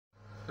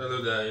Hello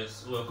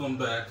guys, welcome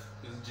back.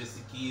 It's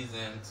Jesse Keys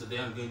and today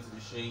I'm going to be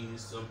showing you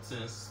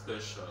something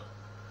special.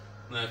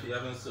 Now if you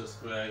haven't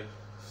subscribed,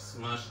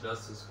 smash that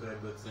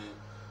subscribe button.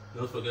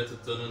 Don't forget to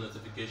turn on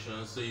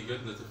notifications so you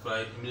get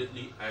notified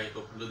immediately I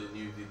upload a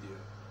new video.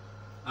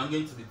 I'm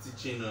going to be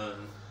teaching on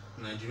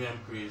Nigerian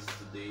Praise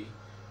today,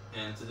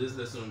 and today's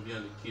lesson will be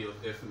on the key of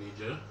F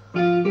major.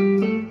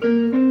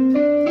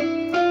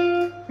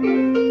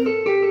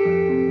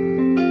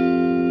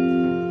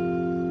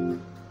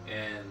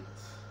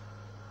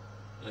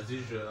 As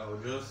usual, I'll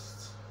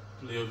just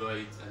play over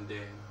it and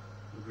then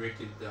break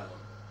it down.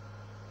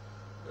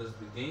 Let's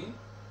begin.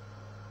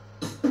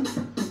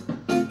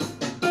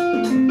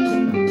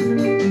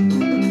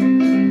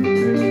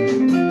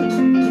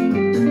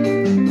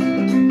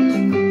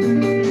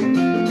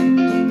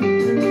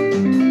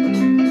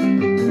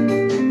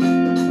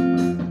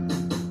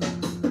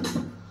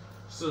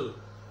 So,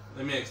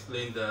 let me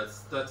explain that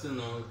starting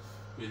off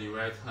with the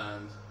right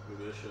hand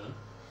progression,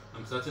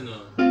 I'm starting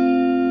on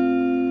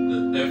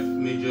the F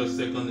major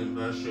second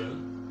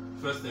inversion,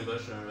 first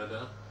inversion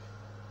rather,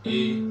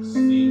 A,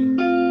 C,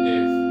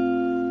 F,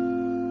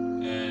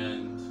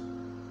 and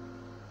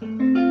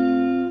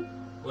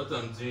what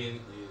I'm doing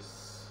is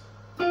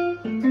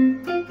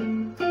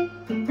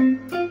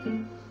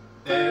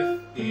F,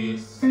 A,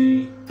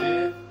 C,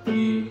 F, A,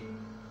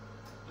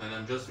 and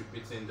I'm just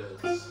repeating that.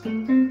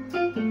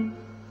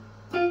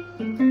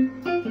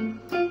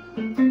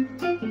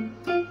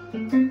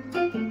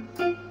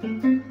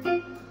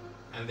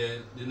 And then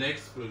the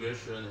next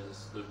progression is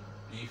the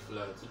B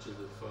flat, which is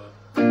the Fa.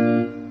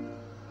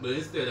 But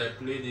instead I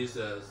play this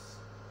as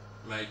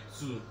my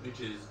 2,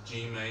 which is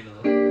G minor,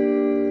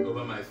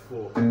 over my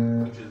 4,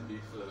 which is B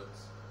flat.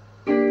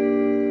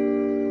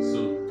 So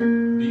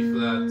B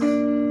flat,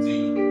 D,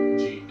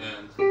 G,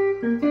 and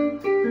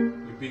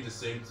repeat the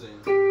same thing.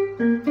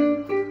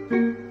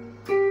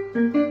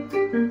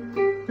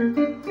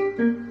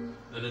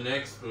 And the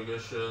next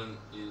progression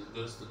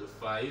goes to the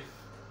 5.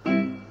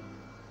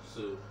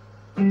 So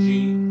G,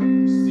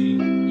 C, E,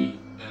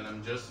 and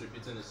I'm just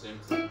repeating the same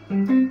thing.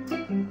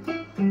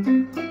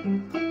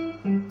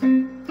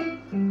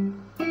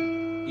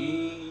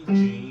 E,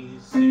 G,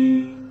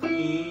 C,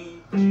 E,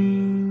 G.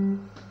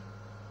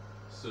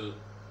 So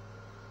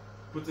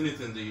putting it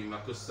in the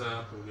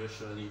Makosa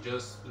progression, you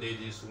just play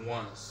this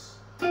once.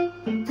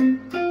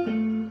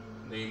 Then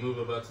you move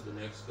over to the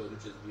next chord,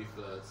 which is B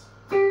flat,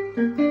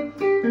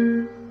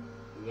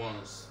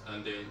 once,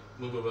 and then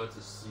move over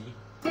to C,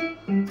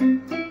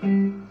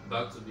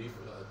 back to B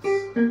flat.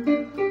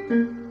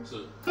 So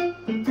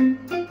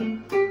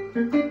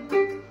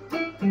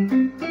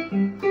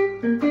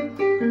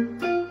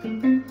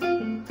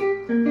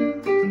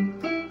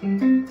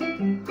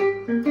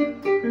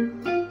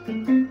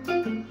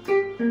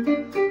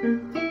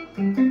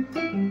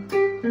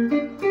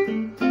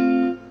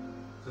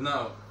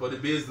now for the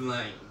bass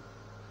line,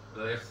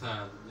 the left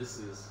hand, this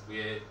is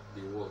where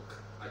the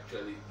work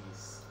actually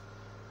is.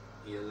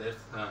 Your left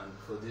hand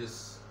for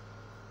this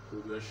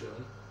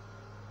progression.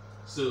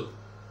 So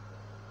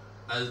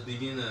as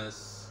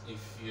beginners,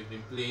 if you've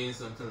been playing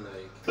something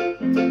like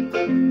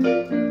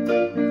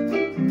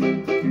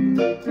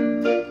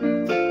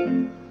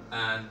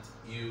and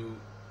you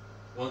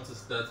want to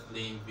start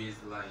playing bass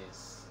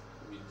lines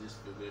with this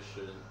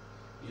progression,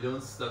 you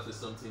don't start with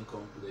something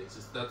complex,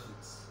 you start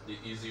with the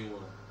easy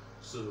one.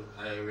 So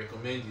I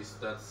recommend you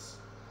start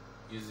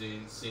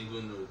using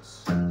single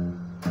notes.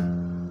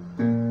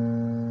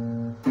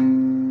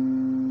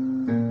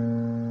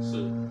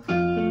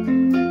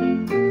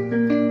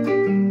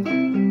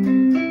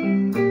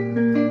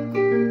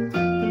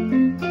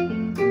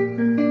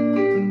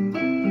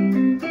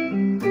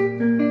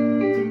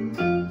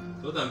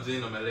 What I'm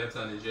doing on my left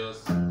hand is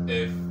just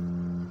F,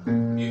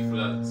 B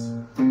flat,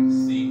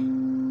 C,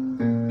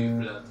 B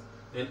flat.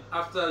 Then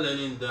after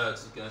learning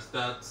that, you can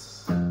start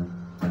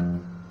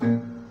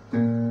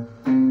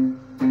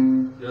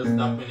just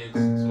tapping it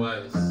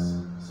twice.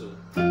 So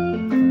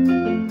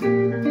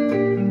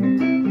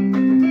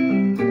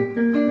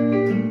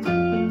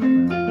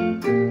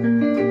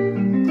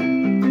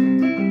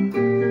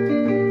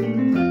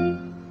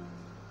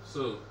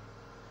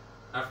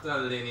after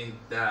learning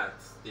that,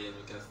 then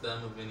we can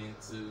start moving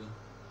into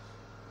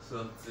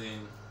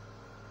something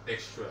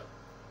extra.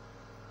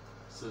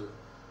 So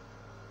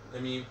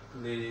let me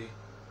play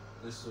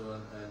this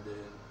one and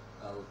then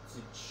I'll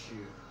teach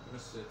you.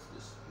 Let's set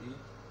the speed.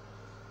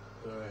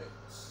 Alright.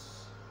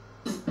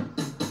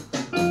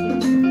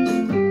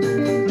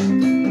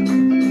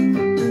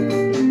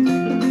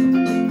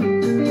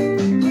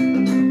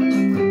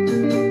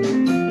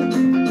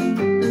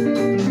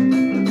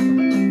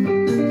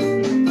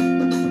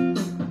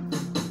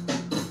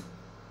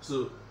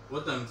 So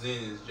what I'm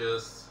doing is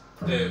just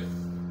F,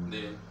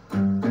 then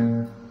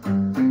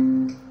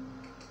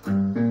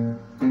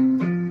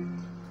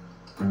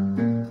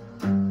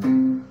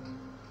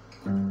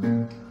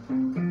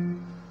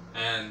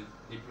and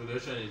the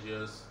progression is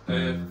just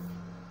F,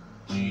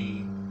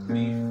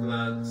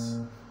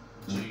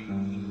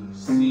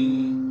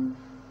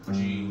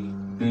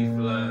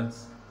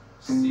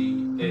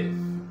 C, F.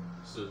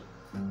 So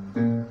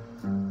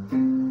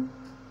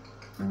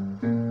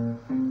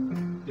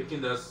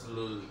taking that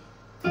slowly.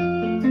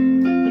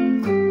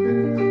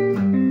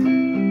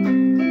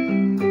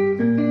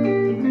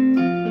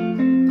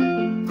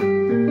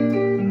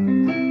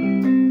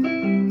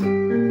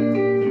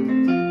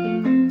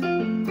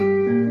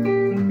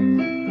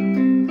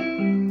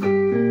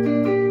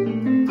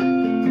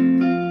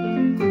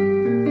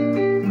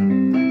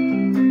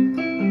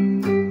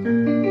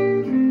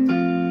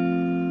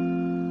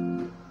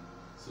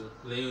 So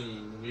playing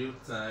in real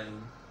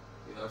time,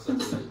 you have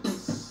something like this.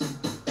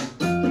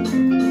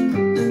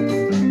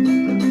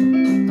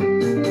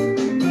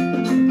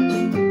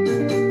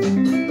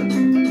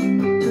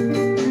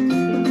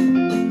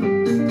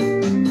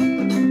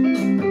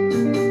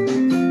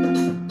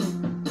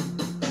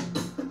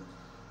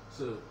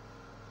 So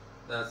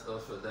that's all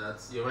for that.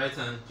 Your right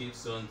hand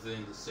keeps on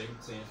doing the same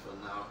thing for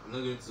now. I'm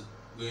not going to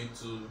go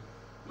into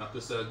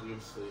Makosa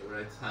groups for your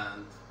right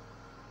hand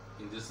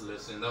in this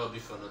lesson. That will be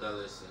for another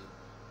lesson.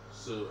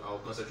 So I'll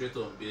concentrate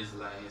on bass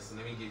lines.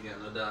 Let me give you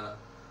another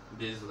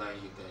bass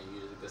line you can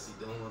use, because you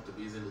don't want to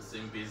be using the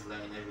same bass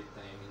line every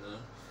time, you know,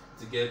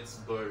 it gets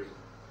boring.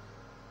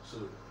 So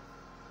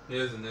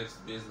here's the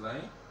next bass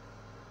line.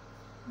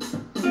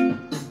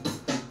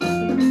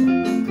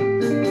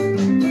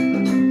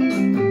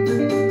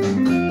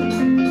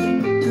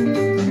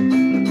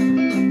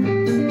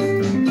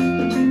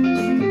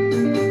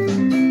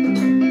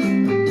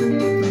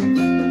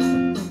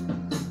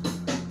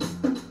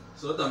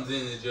 So what I'm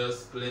doing is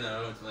just playing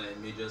around with my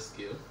major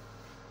scale.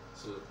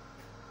 So,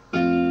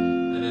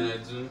 and then I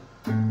do.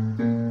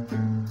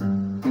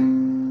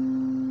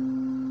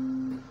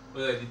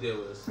 What I did there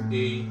was A,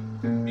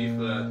 B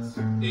flat,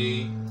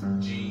 A,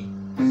 G,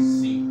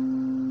 C,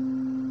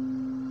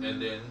 and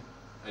then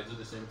I do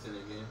the same thing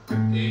again.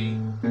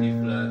 A, B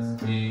flat,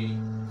 A,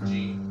 G,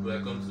 where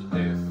I come to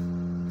F.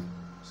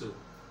 So.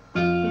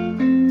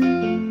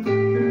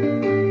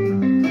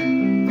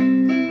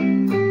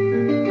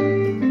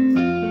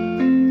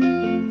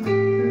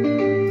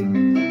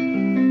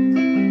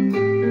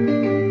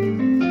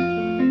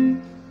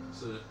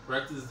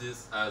 Practice this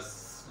as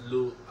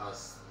slow as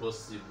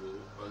possible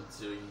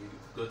until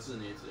you've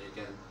gotten it, so you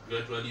can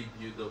gradually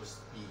build up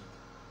speed.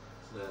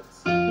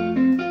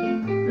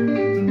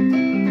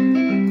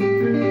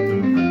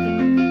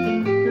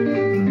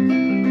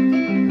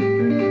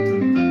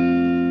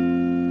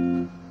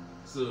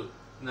 So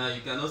now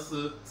you can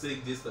also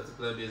take this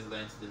particular bass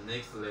line to the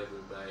next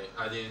level by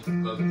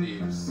adding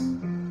octaves.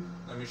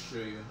 Let me show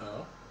you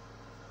how.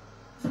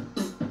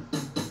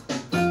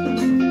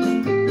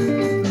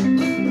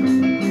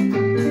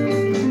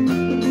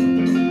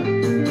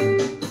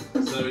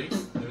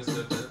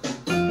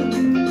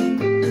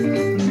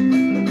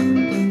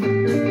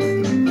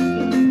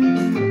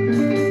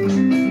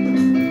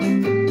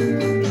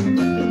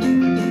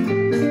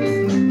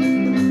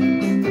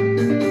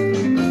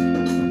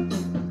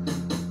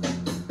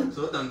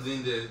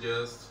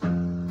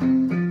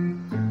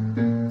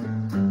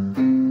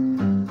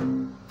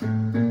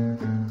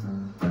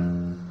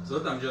 So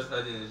what I'm just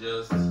adding is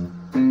just,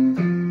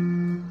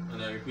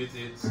 and I repeat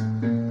it,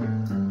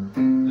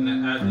 and I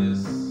add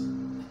this.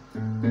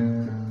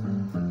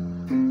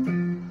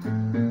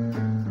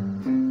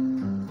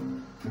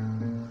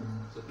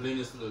 So playing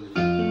it slowly.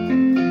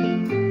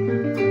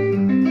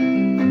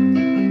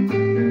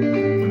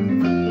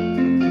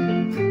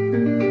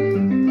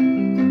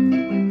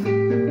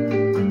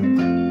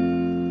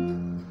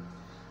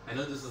 I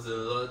know this is a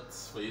lot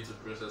for you to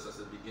process as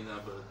a beginner,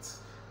 but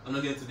I'm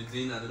not going to be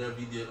doing another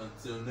video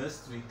until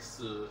next week,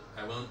 so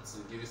I want to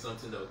give you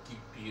something that will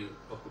keep you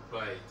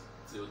occupied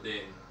till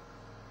then.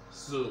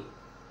 So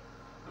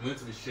I'm going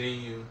to be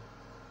showing you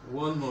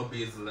one more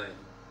bass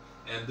line,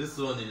 and this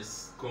one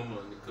is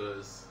common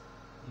because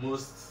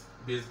most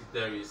bass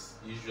guitarists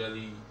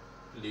usually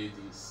play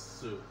this.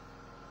 So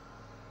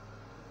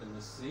let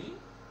me see.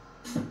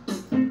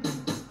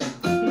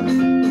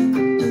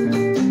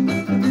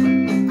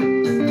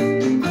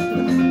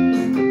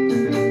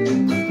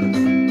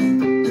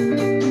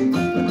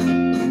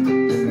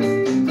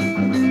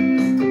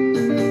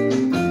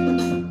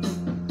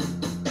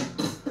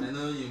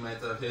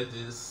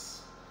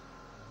 This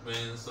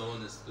when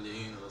someone is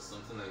playing or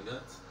something like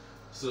that.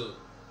 So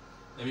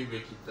let me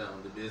break it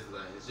down. The bass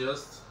line is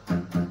just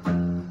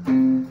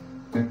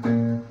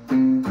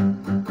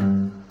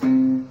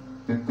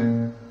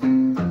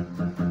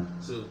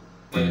so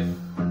F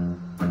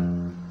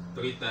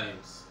 3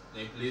 times,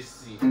 then play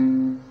C,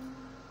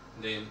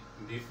 then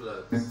B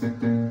flat,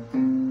 then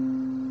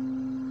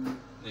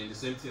the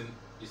same thing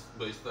is,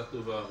 but it starts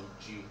over on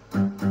G.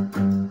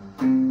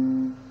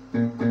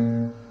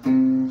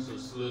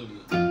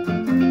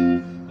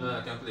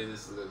 Play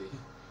this slowly.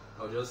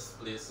 I'll just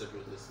play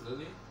separately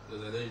slowly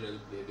because I don't usually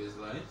play bass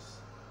lines.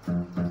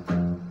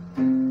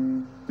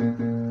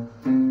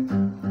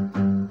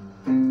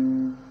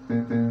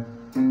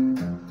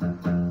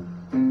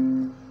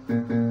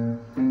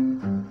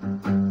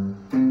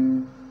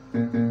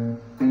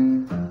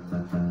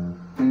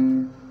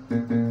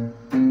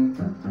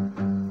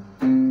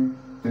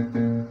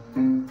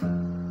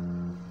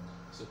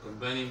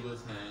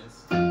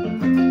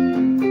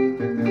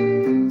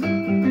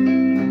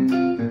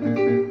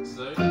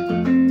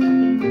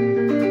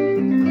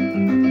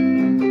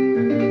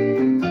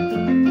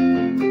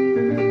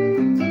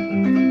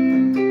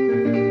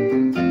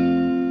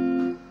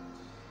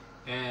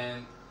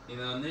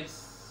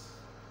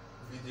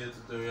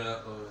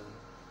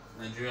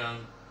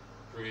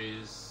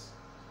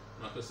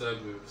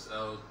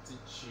 I'll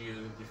teach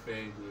you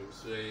different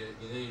groups where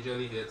you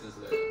usually hear things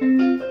like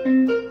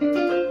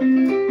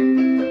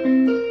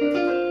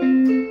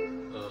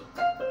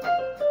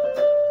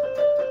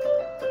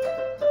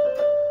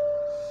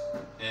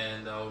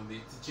and I'll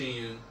be teaching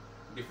you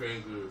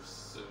different groups.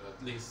 So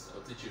at least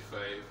I'll teach you 5.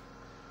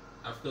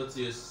 I've taught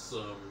you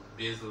some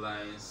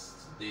baselines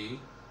today.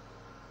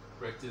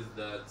 Practice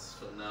that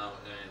for now,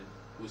 and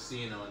we'll see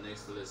you in our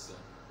next lesson.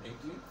 Thank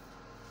you.